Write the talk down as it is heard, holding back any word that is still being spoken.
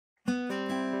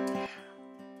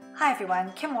Hi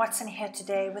everyone, Kim Watson here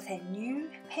today with a new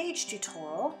page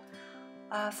tutorial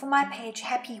for my page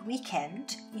Happy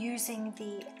Weekend using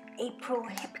the April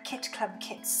Hip Kit Club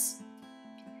kits.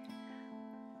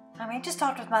 I'm going to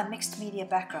start with my mixed media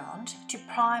background. To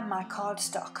prime my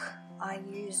cardstock, I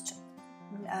used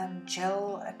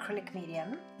gel acrylic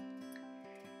medium.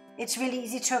 It's really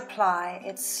easy to apply.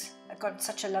 It's got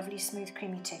such a lovely smooth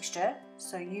creamy texture.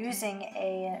 So using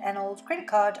an old credit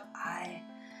card, I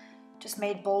just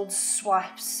made bold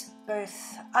swipes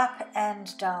both up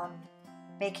and down,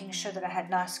 making sure that I had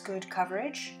nice good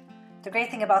coverage. The great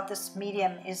thing about this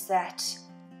medium is that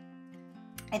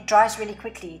it dries really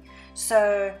quickly,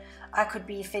 so I could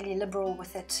be fairly liberal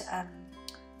with it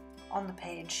on the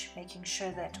page, making sure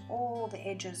that all the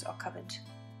edges are covered.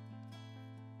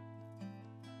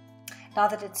 Now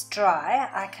that it's dry,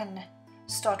 I can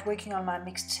start working on my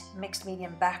mixed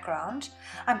medium background.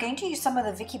 I'm going to use some of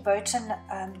the Vicky Bowten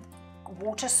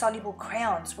water-soluble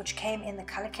crayons, which came in the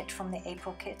color kit from the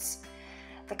April kits.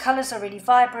 The colors are really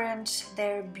vibrant.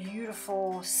 They're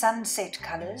beautiful sunset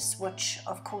colors, which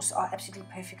of course are absolutely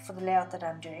perfect for the layout that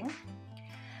I'm doing.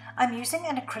 I'm using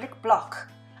an acrylic block.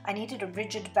 I needed a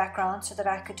rigid background so that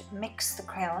I could mix the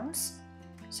crayons.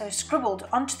 So scribbled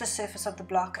onto the surface of the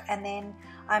block, and then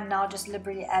I'm now just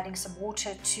liberally adding some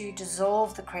water to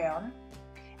dissolve the crayon,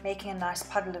 making a nice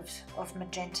puddle of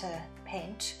magenta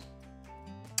paint.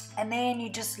 And then you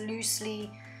just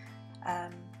loosely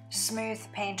smooth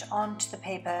paint onto the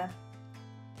paper.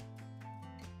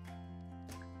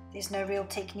 There's no real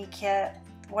technique here.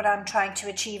 What I'm trying to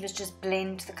achieve is just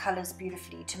blend the colors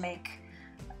beautifully to make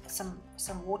some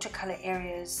watercolor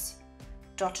areas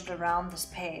dotted around this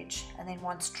page, and then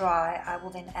once dry I will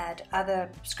then add other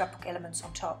scrapbook elements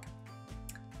on top.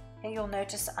 Here you'll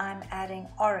notice I'm adding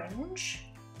orange.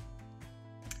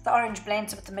 The orange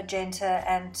blends with the magenta,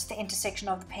 and the intersection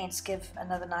of the paints give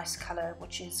another nice color,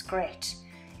 which is great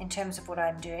in terms of what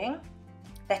I'm doing.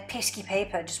 That pesky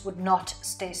paper just would not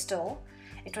stay still.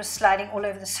 It was sliding all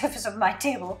over the surface of my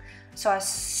table, so I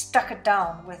stuck it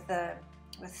down with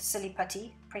silly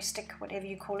putty, press stick, whatever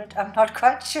you call it. I'm not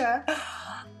quite sure.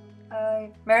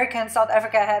 America and South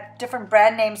Africa have different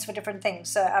brand names for different things,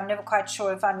 so I'm never quite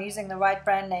sure if I'm using the right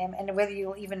brand name and whether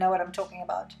you'll even know what I'm talking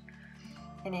about.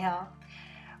 Anyhow,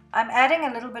 I'm adding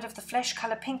a little bit of the flesh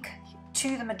color pink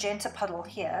to the magenta puddle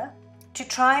here to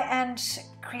try and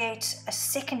create a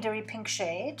secondary pink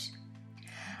shade.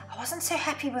 I wasn't so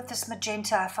happy with this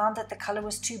magenta. I found that the color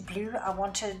was too blue. I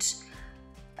wanted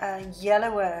a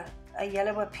yellower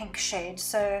pink shade,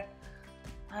 so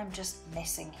I'm just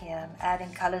messing here. I'm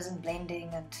adding colors and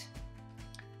blending, and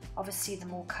obviously the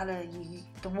more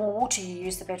water you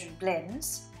use, the better it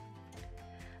blends.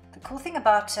 The cool thing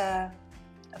about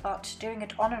doing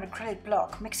it on an acrylic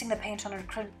block, mixing the paint on an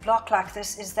acrylic block like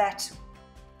this, is that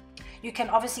you can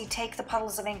obviously take the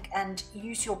puddles of ink and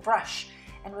use your brush,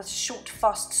 and with short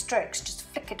fast strokes just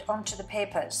flick it onto the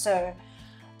paper. So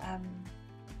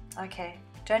okay,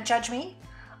 don't judge me.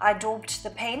 I daubed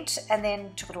the paint and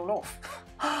then took it all off.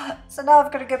 So now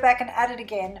I've got to go back and add it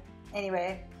again.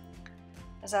 Anyway,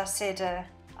 as I said,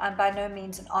 I'm by no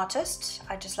means an artist.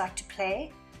 I just like to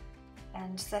play,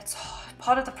 and that's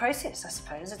part of the process, I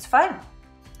suppose. It's fun.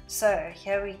 So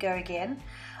here we go again.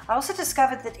 I also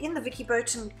discovered that in the Vicky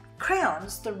Bowten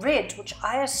crayons, the red, which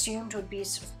I assumed would be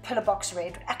sort of pillar box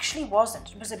red, actually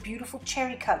wasn't. It was a beautiful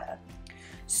cherry color.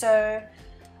 So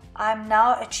I'm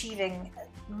now achieving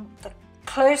the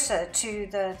closer to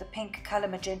the pink color,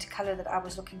 magenta color that I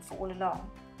was looking for all along.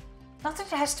 Not that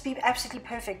it has to be absolutely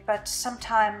perfect, but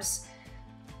sometimes,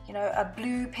 you know, a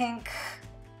blue pink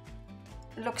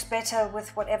looks better with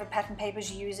whatever pattern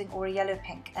papers you're using, or a yellow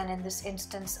pink, and in this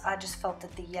instance I just felt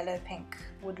that the yellow pink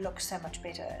would look so much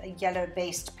better, a yellow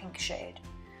based pink shade.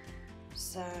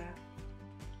 So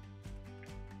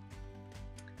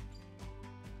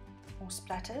more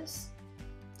splatters.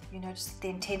 You notice that the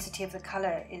intensity of the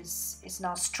color is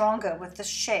now stronger with this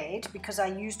shade because I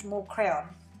used more crayon.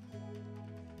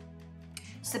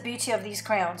 So the beauty of these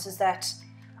crayons is that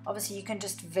obviously you can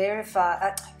just vary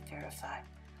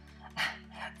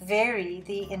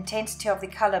the intensity of the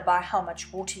color by how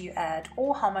much water you add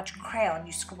or how much crayon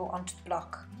you scribble onto the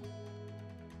block.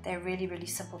 They're really, really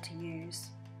simple to use.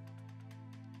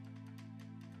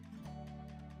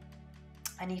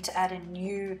 I need to add a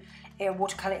new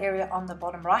watercolor area on the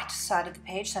bottom right side of the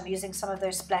page, so I'm using some of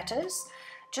those splatters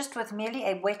just with merely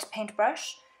a wet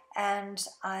paintbrush, and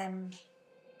I'm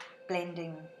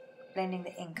blending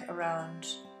the ink around.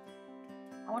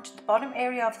 I wanted the bottom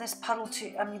area of this puddle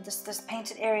this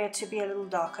painted area to be a little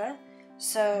darker,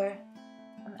 so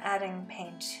I'm adding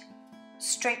paint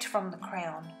straight from the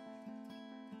crayon.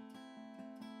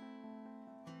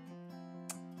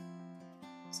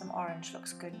 Some orange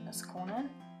looks good in this corner.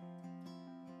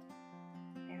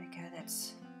 There we go,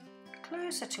 that's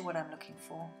closer to what I'm looking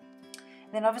for.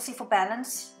 And then obviously for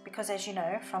balance, because as you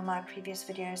know from my previous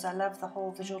videos, I love the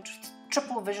whole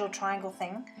triple visual triangle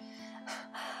thing.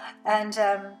 And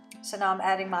so now I'm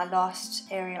adding my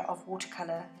last area of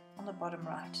watercolor on the bottom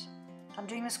right. I'm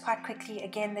doing this quite quickly.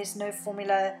 Again, there's no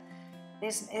formula,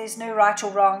 there's no right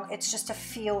or wrong, it's just a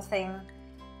feel thing.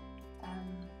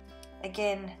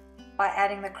 Again, by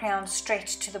adding the crayon straight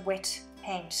to the wet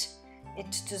paint,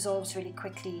 it dissolves really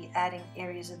quickly, adding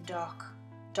areas of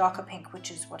darker pink, which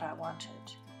is what I wanted.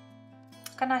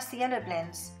 Look how nice the yellow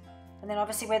blends. And then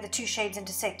obviously where the two shades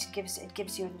intersect, it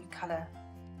gives you a new color.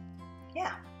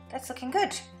 Yeah, that's looking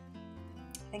good.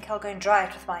 I think I'll go and dry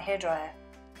it with my hairdryer.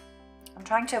 I'm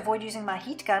trying to avoid using my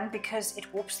heat gun because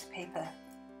it warps the paper.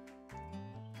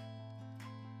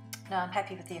 Now I'm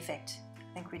happy with the effect.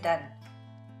 I think we're done.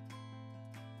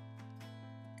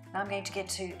 Now I'm going to get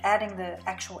to adding the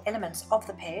actual elements of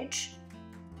the page.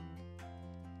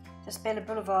 This Bella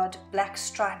Boulevard black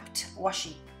striped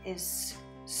washi is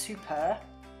super.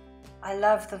 I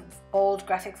love the bold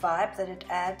graphic vibe that it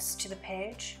adds to the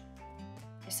page.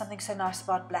 There's something so nice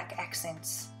about black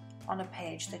accents on a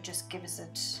page that just gives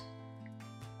it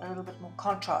a little bit more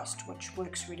contrast, which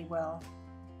works really well.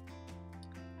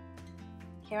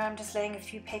 Here I'm just laying a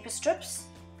few paper strips.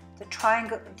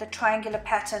 The triangular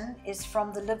pattern is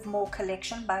from the Live More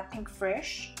collection by Pink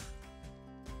Fresh.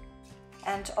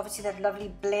 And obviously that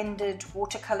lovely blended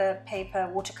watercolor paper,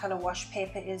 watercolor wash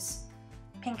paper is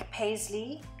Pink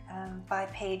Paisley by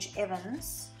Paige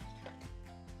Evans.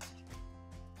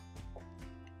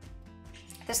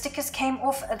 The stickers came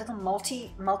off a little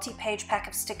multi-page pack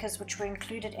of stickers which were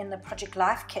included in the Project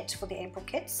Life kit for the April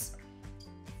kits.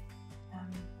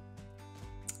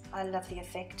 I love the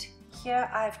effect. Here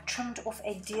I've trimmed off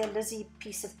a Dear Lizzie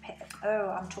piece of paper. Oh,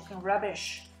 I'm talking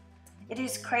rubbish. It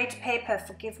is crate paper,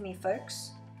 forgive me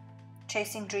folks.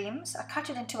 Chasing Dreams. I cut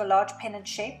it into a large pennant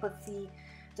shape with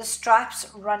the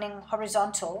stripes running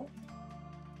horizontal.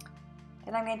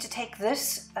 Then I'm going to take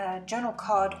this journal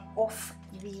card off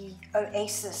the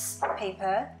Oasis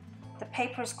paper. The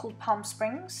paper is called Palm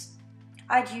Springs.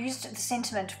 I'd used the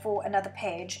sentiment for another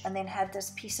page and then had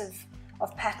this piece of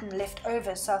pattern left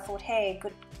over, so I thought, hey,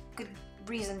 good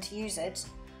reason to use it.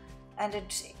 And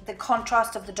the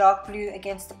contrast of the dark blue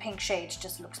against the pink shades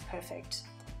just looks perfect.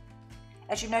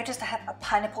 As you noticed, I have a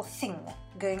pineapple thing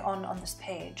going on this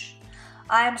page.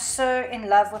 I am so in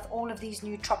love with all of these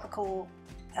new tropical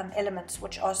elements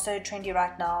which are so trendy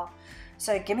right now.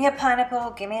 So give me a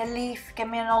pineapple, give me a leaf, give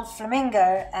me an old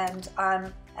flamingo, and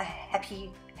I'm a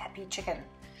happy chicken.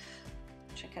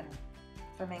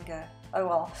 Flamingo, oh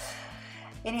well.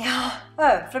 Anyhow,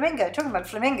 oh, flamingo, talking about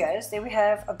flamingos, there we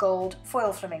have a gold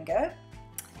foil flamingo,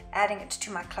 adding it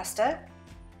to my cluster.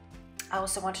 I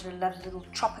also wanted a lovely little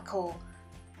tropical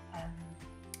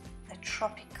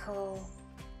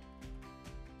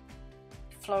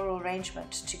floral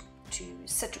arrangement to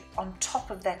sit on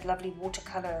top of that lovely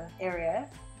watercolor area,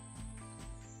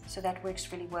 so that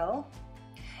works really well.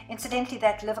 Incidentally,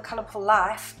 that Live a Colourful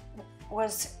Life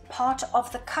was part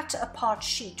of the cut apart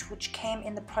sheet which came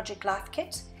in the Project Life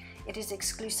kit. It is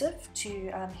exclusive to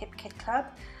Hip Kit Club.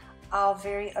 Our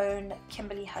very own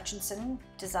Kimberly Hutchinson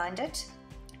designed it,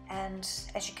 and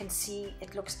as you can see,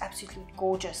 it looks absolutely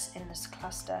gorgeous in this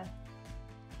cluster.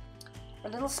 A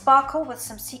little sparkle with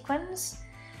some sequins.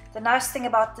 The nice thing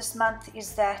about this month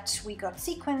is that we got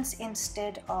sequins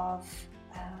instead of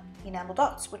enamel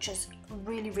dots, which is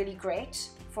really great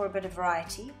for a bit of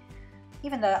variety.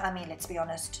 Even though, I mean, let's be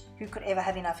honest, who could ever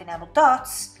have enough enamel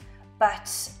dots?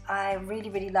 But I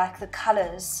really like the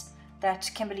colors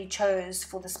that Kimberly chose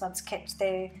for this month's kit.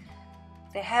 They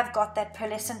have got that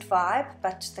pearlescent vibe,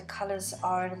 but the colors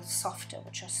are a little softer,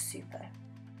 which are super.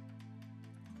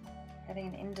 Having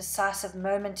an indecisive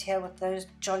moment here with those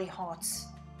jolly hearts.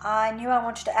 I knew I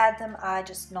wanted to add them, I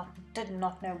just did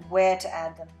not know where to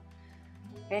add them.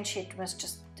 Eventually it was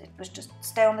just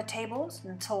stay on the tables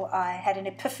until I had an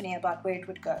epiphany about where it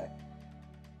would go.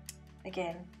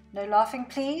 Again, no laughing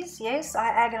please. Yes, I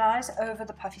agonize over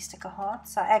the puffy sticker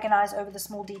hearts. I agonize over the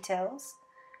small details.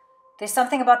 There's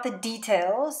something about the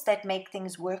details that make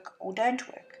things work or don't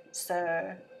work.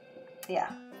 So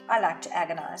yeah, I like to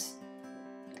agonize.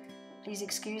 Please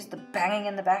excuse the banging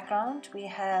in the background. We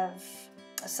have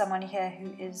someone here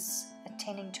who is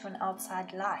attending to an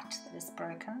outside light that is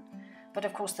broken. But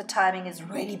of course the timing is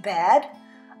really bad.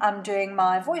 I'm doing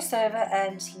my voiceover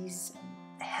and he's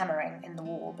hammering in the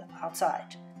wall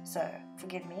outside. So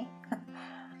forgive me.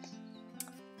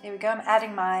 There we go, I'm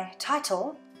adding my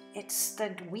title. It's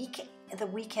the week the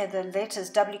weaker the letters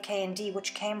W, K and D,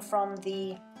 which came from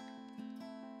the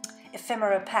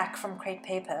ephemera pack from Crate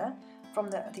Paper, from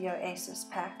the Oasis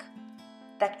pack.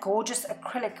 That gorgeous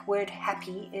acrylic word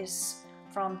happy is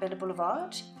from Bella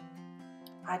Boulevard.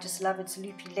 I just love its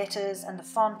loopy letters and the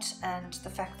font, and the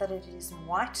fact that it is in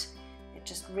white. It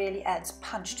just really adds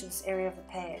punch to this area of the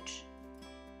page.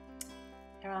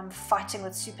 Here I'm fighting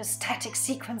with super static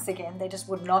sequins again. They just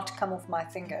would not come off my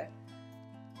finger.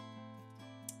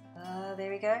 There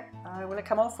we go. Will it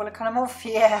come off? Will it come off?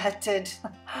 Yeah, it did.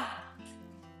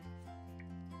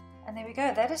 And there we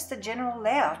go. That is the general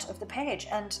layout of the page.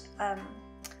 And I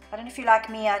don't know if you're like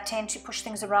me, I tend to push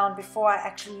things around before I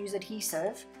actually use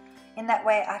adhesive. In that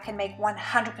way, I can make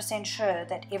 100% sure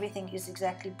that everything is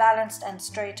exactly balanced and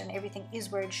straight and everything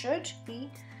is where it should be.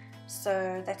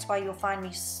 So that's why you'll find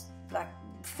me like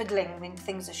fiddling when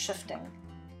things are shifting.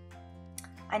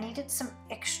 I needed some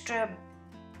extra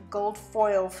gold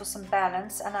foil for some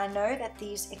balance, and I know that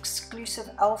these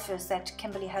exclusive alphas that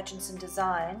Kimberly Hutchinson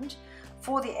designed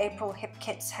for the April hip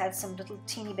kits had some little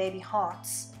teeny baby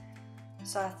hearts.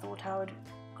 So I thought I would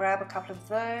grab a couple of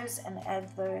those and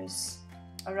add those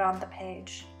around the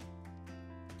page.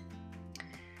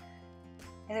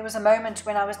 And there was a moment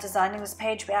when I was designing this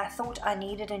page where I thought I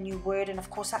needed a new word, and of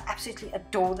course I absolutely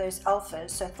adore those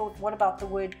alphas, so I thought, what about the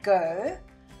word go?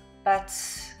 But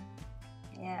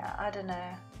yeah, I don't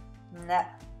know. Nah,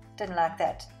 didn't like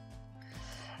that.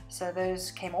 So those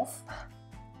came off.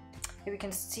 Here we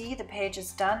can see the page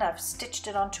is done. I've stitched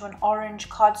it onto an orange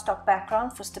cardstock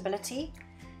background for stability,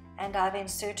 and I've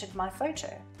inserted my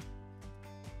photo.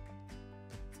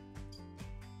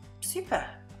 Super.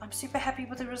 I'm super happy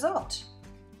with the result.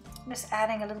 I'm just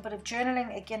adding a little bit of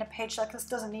journaling. Again, a page like this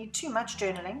doesn't need too much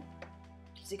journaling.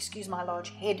 Just excuse my large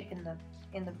head in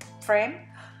the frame.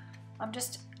 I'm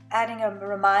just adding a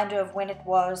reminder of when it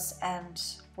was and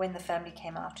when the family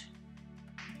came out.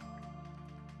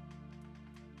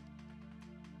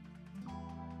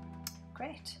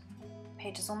 Great.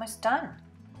 Page is almost done.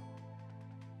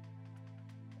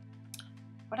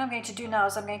 What I'm going to do now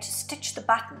is I'm going to stitch the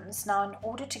buttons. Now, in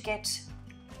order to get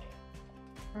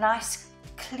nice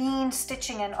clean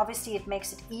stitching, and obviously it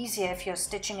makes it easier if your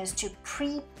stitching is to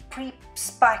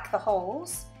pre-spike the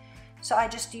holes. So I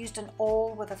just used an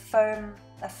awl with a foam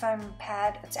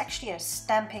pad. It's actually a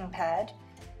stamping pad,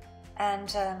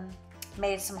 and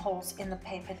made some holes in the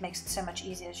paper. It makes it so much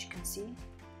easier, as you can see.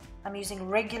 I'm using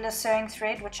regular sewing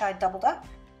thread, which I doubled up,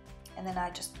 and then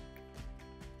I just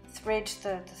thread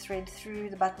the thread through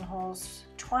the buttonholes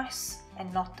twice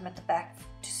and knot them at the back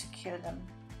to secure them.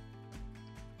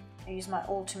 I use my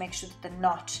awl to make sure that the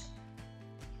knot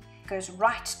goes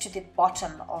right to the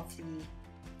bottom of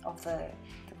the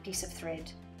piece of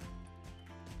thread.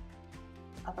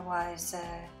 Otherwise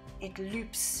it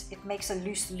loops, it makes a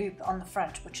loose loop on the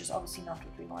front, which is obviously not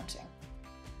what we're wanting.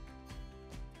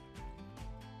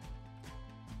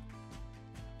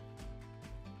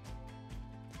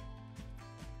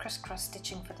 Crisscross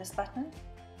stitching for this button.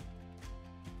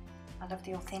 I love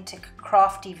the authentic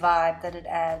crafty vibe that it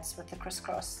adds with the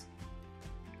crisscross.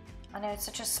 I know it's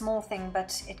such a small thing,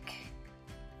 but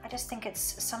I just think it's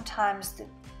sometimes the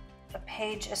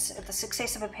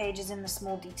success of a page is in the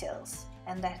small details,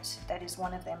 and that is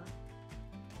one of them.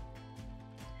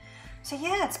 So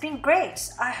yeah, it's been great.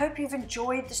 I hope you've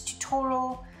enjoyed this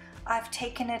tutorial. I've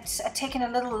taken a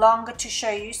little longer to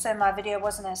show you, so my video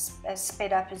wasn't as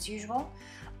sped up as usual.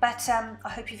 But I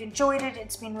hope you've enjoyed it.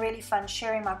 It's been really fun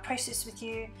sharing my process with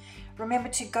you. Remember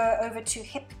to go over to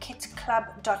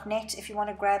hipkitclub.net if you want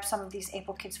to grab some of these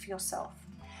April kits for yourself.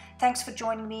 Thanks for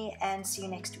joining me, and see you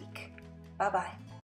next week. Bye-bye.